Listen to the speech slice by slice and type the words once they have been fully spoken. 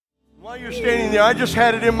While you're standing there, I just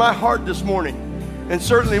had it in my heart this morning, and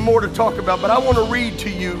certainly more to talk about, but I want to read to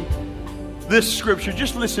you this scripture.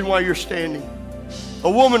 Just listen while you're standing.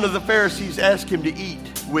 A woman of the Pharisees asked him to eat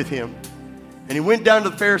with him, and he went down to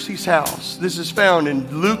the Pharisee's house. This is found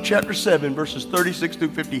in Luke chapter 7, verses 36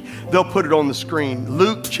 through 50. They'll put it on the screen.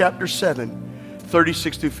 Luke chapter 7,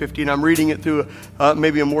 36 through 50, and I'm reading it through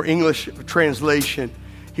maybe a more English translation.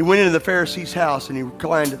 He went into the Pharisee's house, and he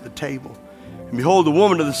reclined at the table. And behold, the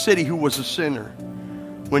woman of the city who was a sinner,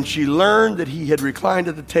 when she learned that he had reclined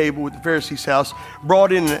at the table with the Pharisee's house,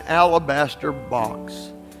 brought in an alabaster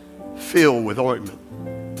box filled with ointment.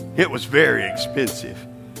 It was very expensive.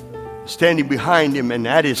 Standing behind him and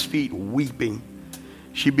at his feet weeping,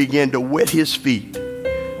 she began to wet his feet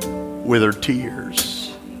with her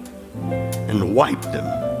tears and wiped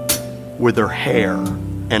them with her hair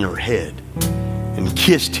and her head, and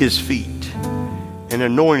kissed his feet and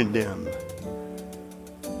anointed them.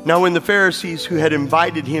 Now when the Pharisees who had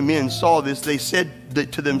invited him in saw this, they said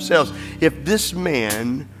to themselves, if this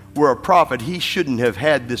man were a prophet, he shouldn't have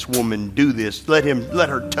had this woman do this. Let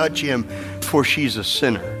her touch him, for she's a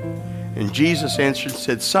sinner. And Jesus answered and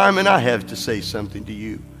said, Simon, I have to say something to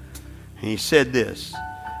you. And he said this,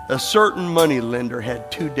 a certain money lender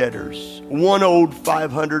had two debtors. One owed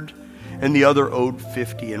 500 and the other owed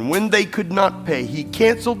 50. And when they could not pay, he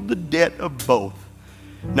canceled the debt of both.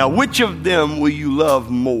 Now, which of them will you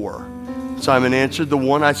love more? Simon answered, the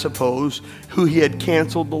one, I suppose, who he had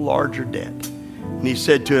canceled the larger debt. And he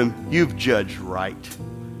said to him, you've judged right.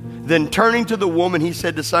 Then turning to the woman, he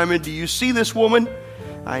said to Simon, do you see this woman?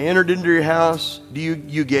 I entered into your house.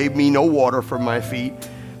 You gave me no water for my feet,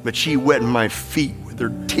 but she wet my feet with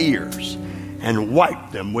her tears and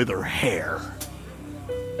wiped them with her hair.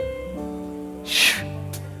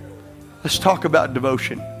 Let's talk about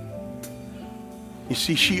devotion. You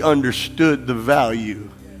see, she understood the value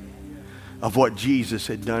of what Jesus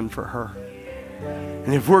had done for her.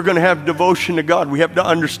 And if we're going to have devotion to God, we have to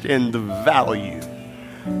understand the value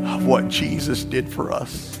of what Jesus did for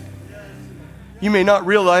us. You may not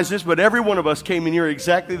realize this, but every one of us came in here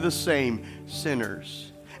exactly the same,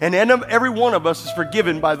 sinners. And every one of us is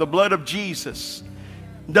forgiven by the blood of Jesus.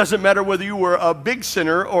 It doesn't matter whether you were a big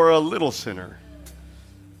sinner or a little sinner.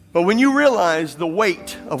 But when you realize the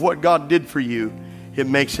weight of what God did for you, it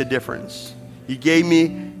makes a difference. You gave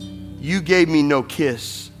me no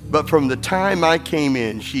kiss, but from the time I came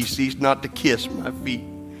in, she ceased not to kiss my feet.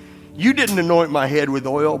 You didn't anoint my head with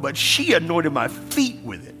oil, but she anointed my feet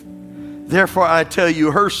with it. Therefore I tell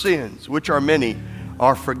you, her sins, which are many,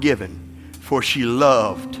 are forgiven, for she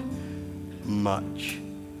loved much.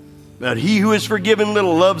 But he who is forgiven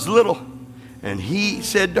little loves little. And he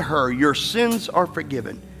said to her, your sins are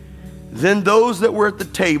forgiven. Then those that were at the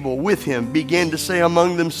table with him began to say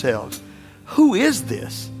among themselves, who is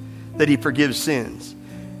this that he forgives sins?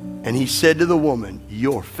 And he said to the woman,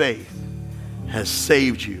 your faith has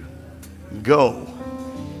saved you. Go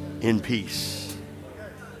in peace.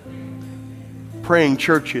 Praying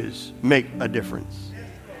churches make a difference.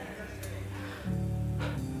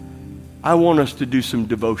 I want us to do some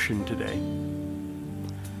devotion today.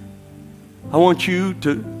 I want you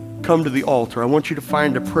to come to the altar. I want you to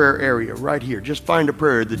find a prayer area right here. Just find a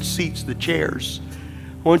prayer, the seats, the chairs.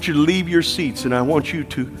 I want you to leave your seats, and I want you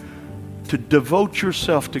to devote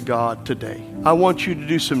yourself to God today. I want you to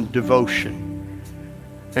do some devotion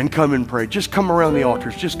and come and pray. Just come around the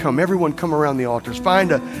altars. Just come. Everyone come around the altars.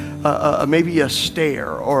 Find maybe a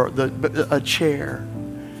stair or a chair.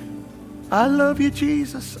 I love you,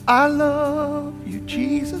 Jesus. I love you,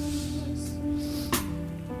 Jesus.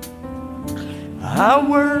 I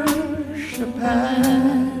worship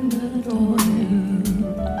and adore you.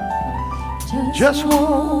 Just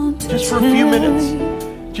for a few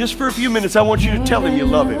minutes. Just for a few minutes, I want you to tell him you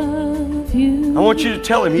love him. I want you to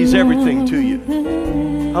tell him he's everything to you.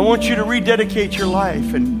 I want you to rededicate your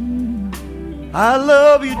life. And I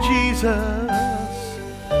love you, Jesus.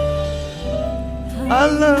 I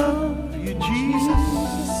love you,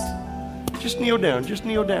 Jesus. Just kneel down. Just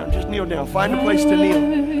kneel down. Just kneel down. Find a place to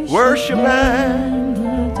kneel. Worship and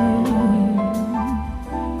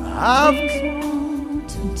I've come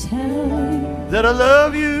to tell you that I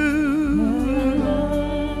love you.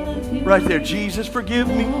 Right there. Jesus, forgive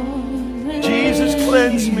me. Jesus,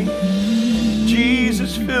 cleanse me.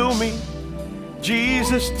 Jesus, fill me.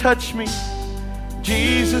 Jesus, touch me.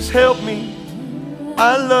 Jesus, help me.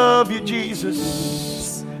 I love you,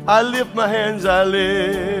 Jesus. I lift my hands, I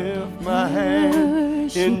lift my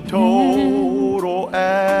hands in total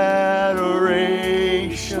adoration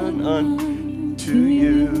unto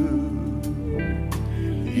you.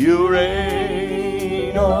 You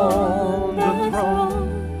reign on the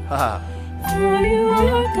throne. For you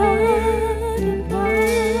are God and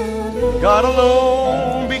God alone. God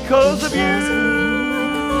alone, because of you.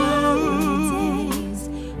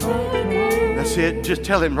 That's it. Just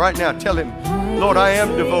tell him right now. Tell him, Lord, I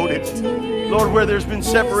am devoted. Lord, where there's been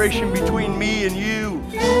separation between me and you,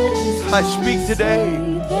 I speak today.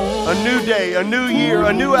 A new day, a new year,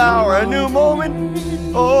 a new hour, a new moment.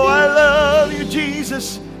 Oh, I love you,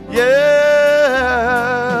 Jesus.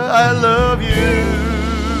 Yeah, I love you.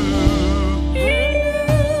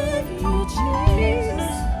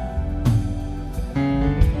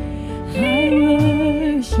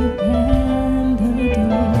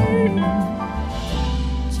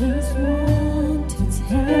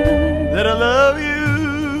 That I love you.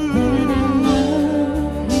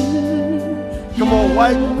 Come on,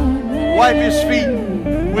 wipe his feet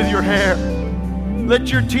with your hair.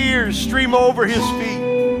 Let your tears stream over his feet.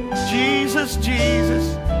 Jesus,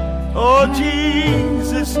 Jesus. Oh,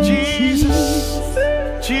 Jesus, Jesus.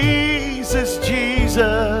 Jesus,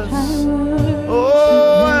 Jesus.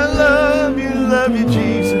 Oh, I love you,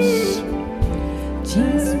 Jesus.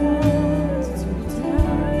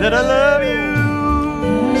 That I love you.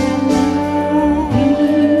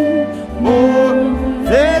 More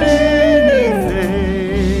than anything.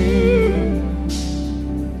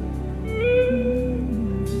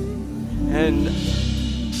 And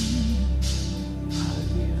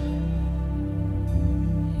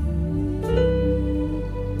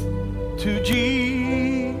to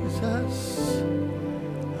Jesus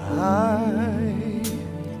I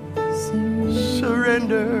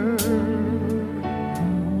surrender.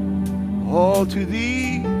 All to thee.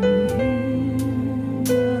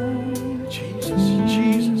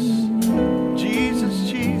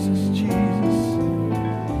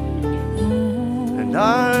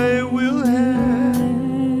 I will have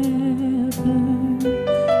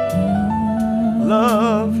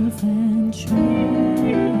love and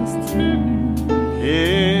trust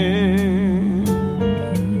in.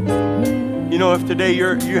 You know, if today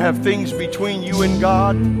you have things between you and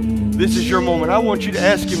God, this is your moment. I want you to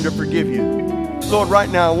ask him to forgive you. Lord, right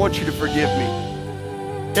now I want you to forgive me.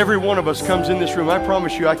 Every one of us comes in this room. I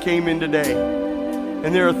promise you, I came in today,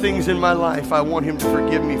 and there are things in my life I want him to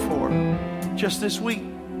forgive me for. Just this week,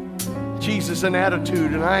 Jesus, an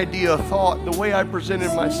attitude, an idea, a thought, the way I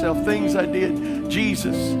presented myself, things I did.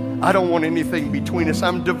 Jesus, I don't want anything between us.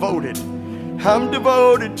 I'm devoted. I'm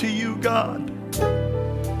devoted to you, God.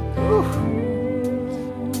 Whew.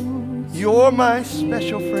 You're my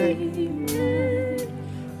special friend.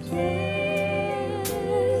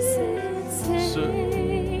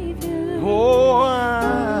 Oh,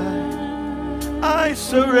 I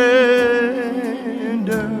surrender.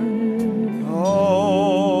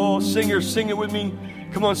 Oh, singers, sing it with me.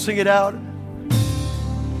 Come on, sing it out.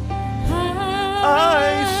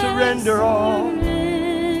 I surrender all.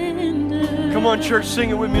 Come on, church, sing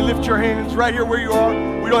it with me. Lift your hands right here where you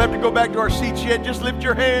are. We don't have to go back to our seats yet. Just lift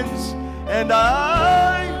your hands. And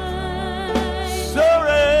I surrender.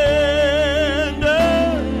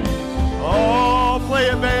 Oh, play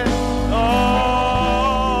it, band.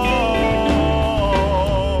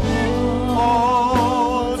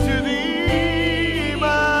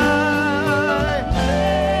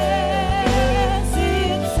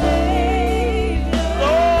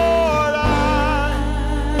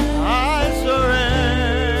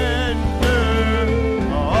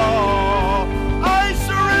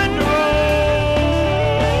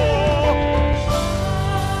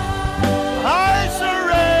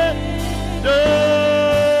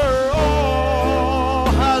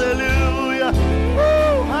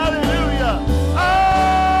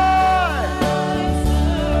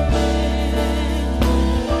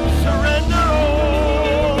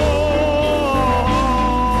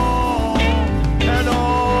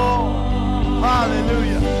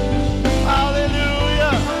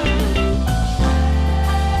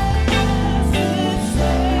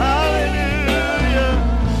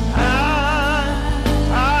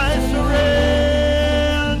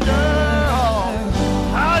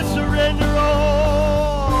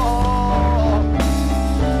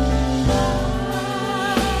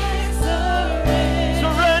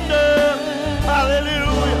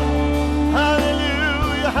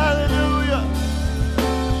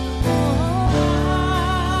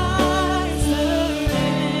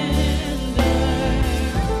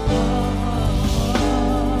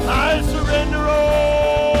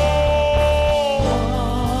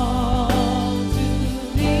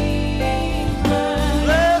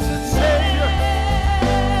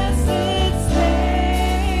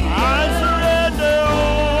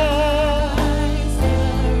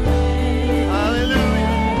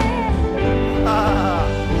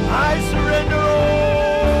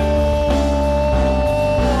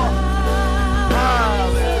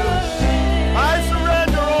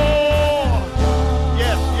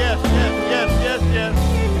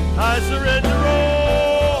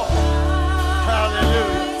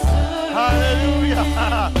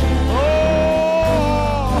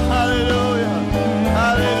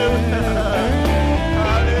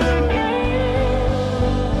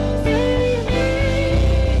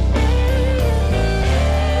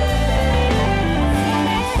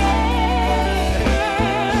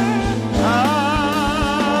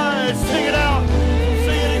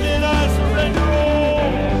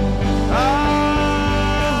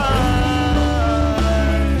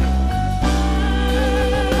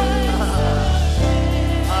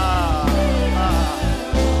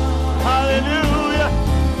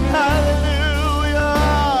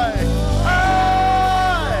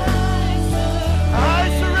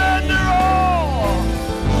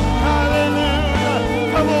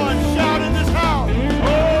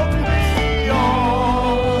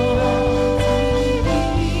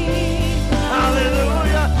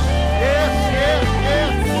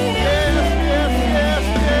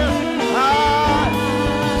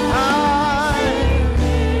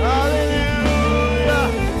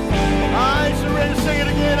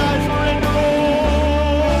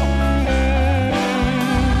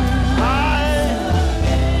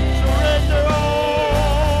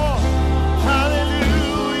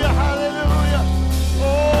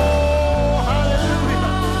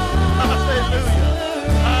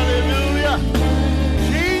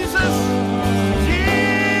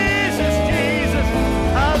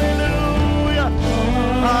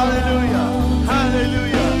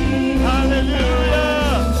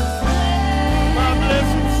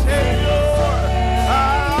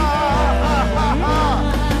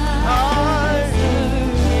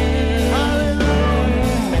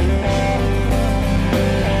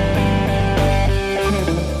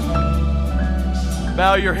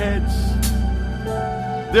 bow your heads.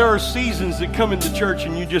 There are seasons that come into church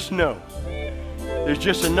and you just know. There's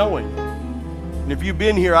just a knowing. And if you've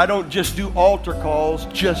been here, I don't just do altar calls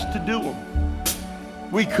just to do them.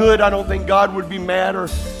 We could. I don't think God would be mad or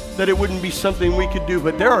that it wouldn't be something we could do.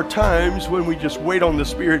 But there are times when we just wait on the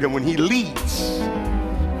Spirit and when He leads,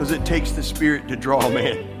 because it takes the Spirit to draw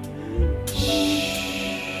man.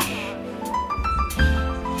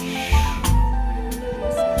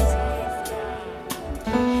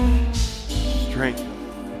 Strength.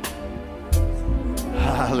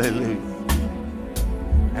 Hallelujah.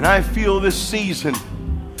 And I feel this season,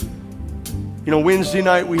 Wednesday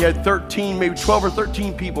night we had 13, maybe 12 or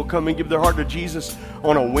 13 people come and give their heart to Jesus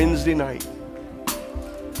on a Wednesday night.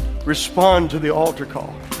 Respond to the altar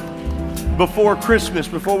call. Before Christmas,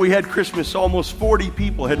 before we had Christmas, almost 40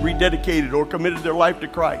 people had rededicated or committed their life to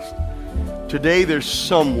Christ. Today there's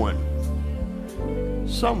someone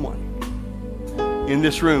in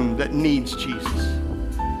this room that needs Jesus.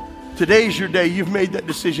 Today's your day. You've made that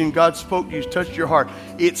decision. God spoke to you, touched your heart.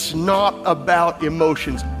 It's not about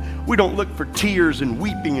emotions. We don't look for tears and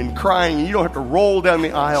weeping and crying, and you don't have to roll down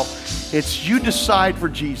the aisle. It's you decide for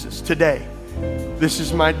Jesus today. This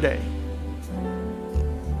is my day.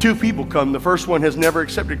 2 people come. The first one has never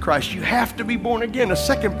accepted Christ. You have to be born again. A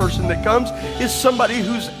second person that comes is somebody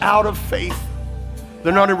who's out of faith.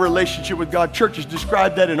 They're not in a relationship with God. Churches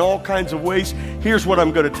describe that in all kinds of ways. Here's what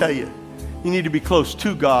I'm going to tell you. You need to be close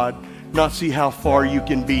to God, not see how far you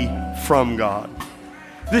can be from God.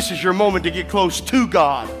 This is your moment to get close to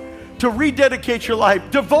God, to rededicate your life.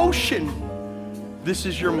 Devotion. This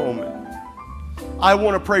is your moment. I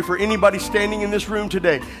want to pray for anybody standing in this room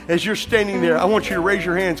today. As you're standing there, I want you to raise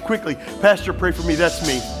your hands quickly. Pastor, pray for me. That's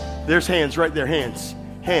me. There's hands right there. Hands.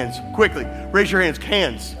 Hands. Quickly. Raise your hands.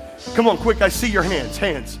 Hands. Come on, quick. I see your hands.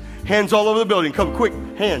 Hands. Hands all over the building. Come quick.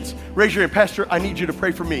 Hands. Raise your hand. Pastor, I need you to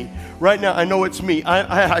pray for me. Right now, I know it's me.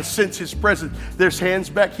 I sense His presence. There's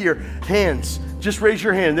hands back here. Hands. Just raise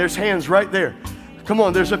your hand. There's hands right there. Come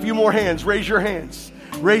on, there's a few more hands. Raise your hands.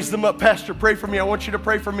 Raise them up. Pastor, pray for me. I want you to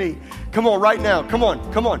pray for me. Come on, right now. Come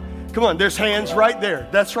on, come on, come on. There's hands right there.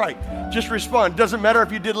 That's right. Just respond. Doesn't matter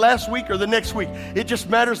if you did last week or the next week. It just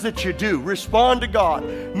matters that you do. Respond to God.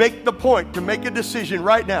 Make the point to make a decision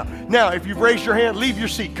right now. Now, if you've raised your hand, leave your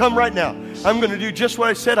seat. Come right now. I'm going to do just what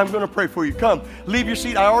I said. I'm going to pray for you. Come. Leave your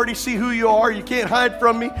seat. I already see who you are. You can't hide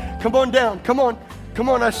from me. Come on down. Come on. Come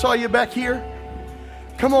on. I saw you back here.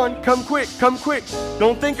 Come on. Come quick. Come quick.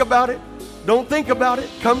 Don't think about it. Don't think about it.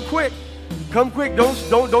 Come quick. Come quick. Don't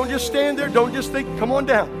just stand there. Don't just think. Come on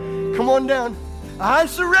down. Come on down. I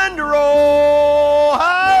surrender all.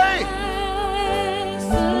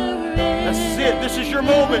 That's it. This is your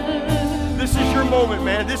moment. This is your moment,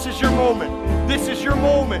 man. This is your moment. This is your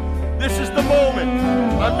moment. This is the moment.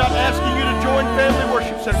 I'm not asking you to join family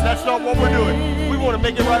worship centers. That's not what we're doing. We want to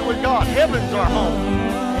make it right with God. Heaven's our home.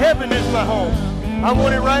 Heaven is my home. I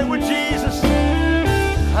want it right with Jesus.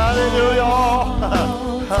 Hallelujah.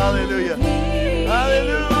 Hallelujah.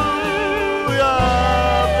 Hallelujah.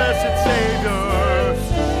 Blessed Savior.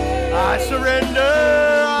 I surrender.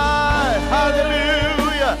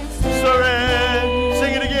 Hallelujah. Surrender.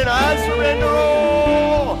 Sing it again. I surrender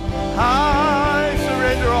all. I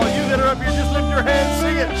surrender all. You that are up here, just lift your hands.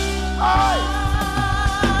 Sing it.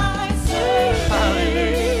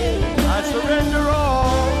 Hallelujah. I surrender all.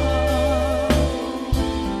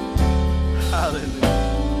 Hallelujah.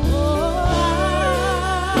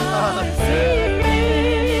 Hallelujah.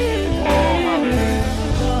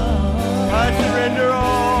 I surrender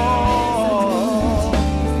all,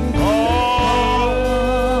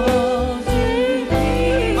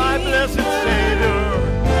 my blessed Savior.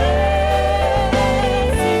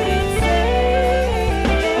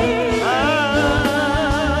 I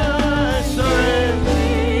surrender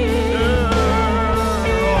all.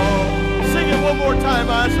 Sing it one more time.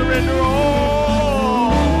 I surrender all.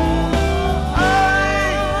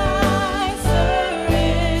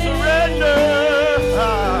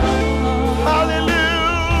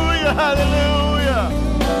 Hallelujah.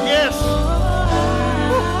 Yes.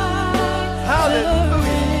 Hallelujah.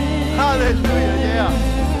 Hallelujah. Yeah.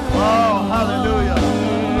 Oh, hallelujah.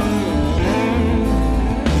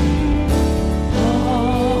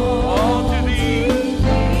 All to thee.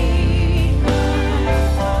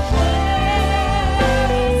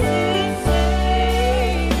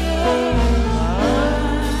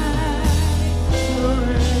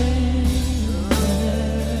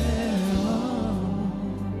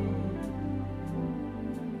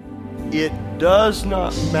 It does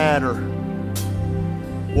not matter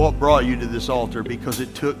what brought you to this altar, because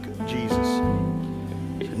it took Jesus.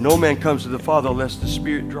 No man comes to the Father unless the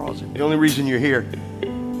Spirit draws him. The only reason you're here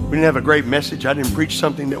We didn't have a great message. I didn't preach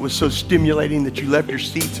something that was so stimulating that you left your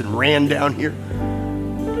seats and ran down here.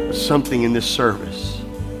 But something in this service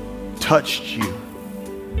touched you.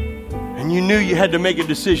 And you knew you had to make a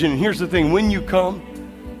decision. And here's the thing, when you come,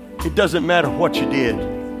 it doesn't matter what you did.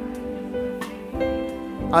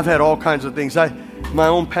 I've had all kinds of things. My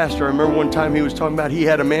own pastor, I remember one time he was talking about he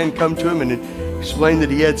had a man come to him and explained that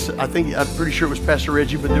he had, I'm pretty sure it was Pastor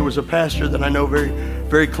Reggie, but there was a pastor that I know very,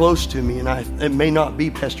 very close to me, and it may not be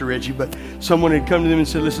Pastor Reggie, but someone had come to them and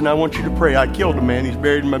said, listen, I want you to pray. I killed a man. He's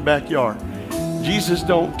buried in my backyard. Jesus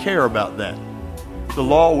don't care about that. The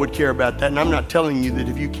law would care about that, and I'm not telling you that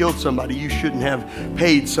if you killed somebody, you shouldn't have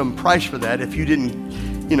paid some price for that. If you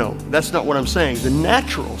didn't, that's not what I'm saying. The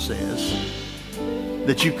natural says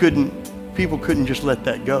that people couldn't just let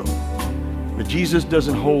that go. But Jesus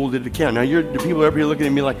doesn't hold it account. Now, the people up here looking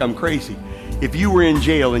at me like I'm crazy. If you were in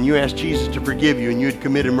jail and you asked Jesus to forgive you and you had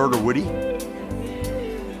committed murder, would he?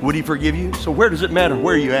 Would he forgive you? So where does it matter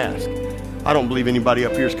where you ask? I don't believe anybody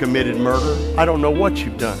up here has committed murder. I don't know what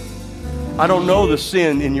you've done. I don't know the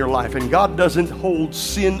sin in your life. And God doesn't hold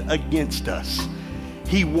sin against us.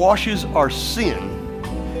 He washes our sin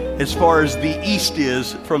as far as the east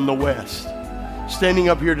is from the west. Standing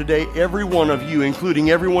up here today, every one of you, including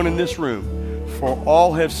everyone in this room, for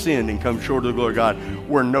all have sinned and come short of the glory of God.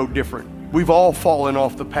 We're no different. We've all fallen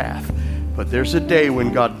off the path. But there's a day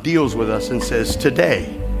when God deals with us and says, today's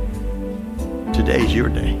your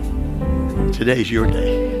day. Today's your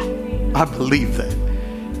day. I believe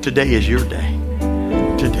that. Today is your day.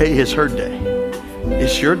 Today is her day.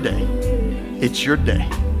 It's your day. It's your day.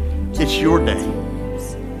 It's your day.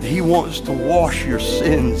 He wants to wash your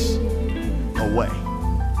sins away.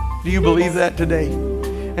 Do you believe that today?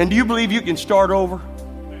 And do you believe you can start over?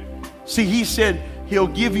 See, he said he'll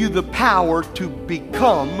give you the power to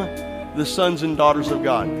become the sons and daughters of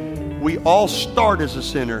God. We all start as a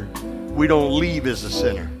sinner. We don't leave as a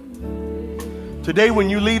sinner. Today, when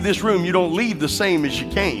you leave this room, you don't leave the same as you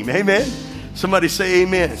came. Amen? Somebody say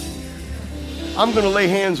amen. I'm going to lay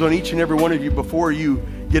hands on each and every one of you before you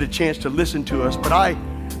get a chance to listen to us. But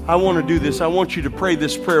I want to do this. I want you to pray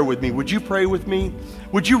this prayer with me. Would you pray with me?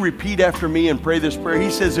 Would you repeat after me and pray this prayer? He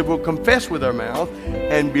says if we'll confess with our mouth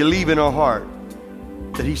and believe in our heart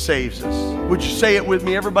that he saves us. Would you say it with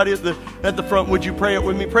me? Everybody at the front, would you pray it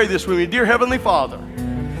with me? Pray this with me. Dear Heavenly Father,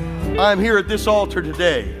 I'm here at this altar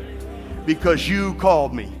today because you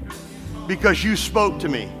called me, because you spoke to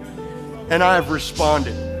me, and I've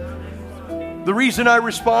responded. The reason I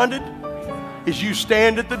responded is you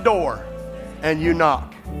stand at the door and you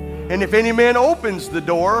knock. And if any man opens the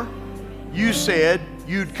door, you said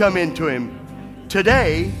you'd come into him.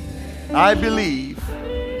 Today, I believe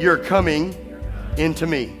you're coming into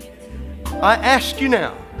me. I ask you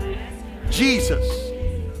now, Jesus,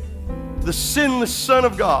 the sinless Son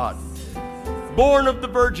of God, born of the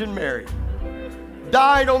Virgin Mary,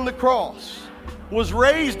 died on the cross, was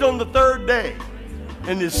raised on the third day,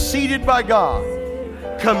 and is seated by God.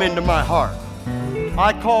 Come into my heart.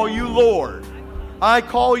 I call you Lord. I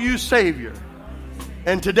call you Savior.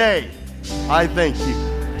 And today, I thank you.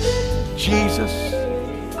 Jesus,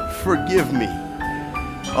 forgive me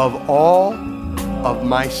of all of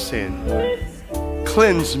my sin.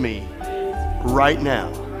 Cleanse me right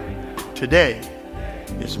now. Today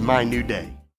is my new day.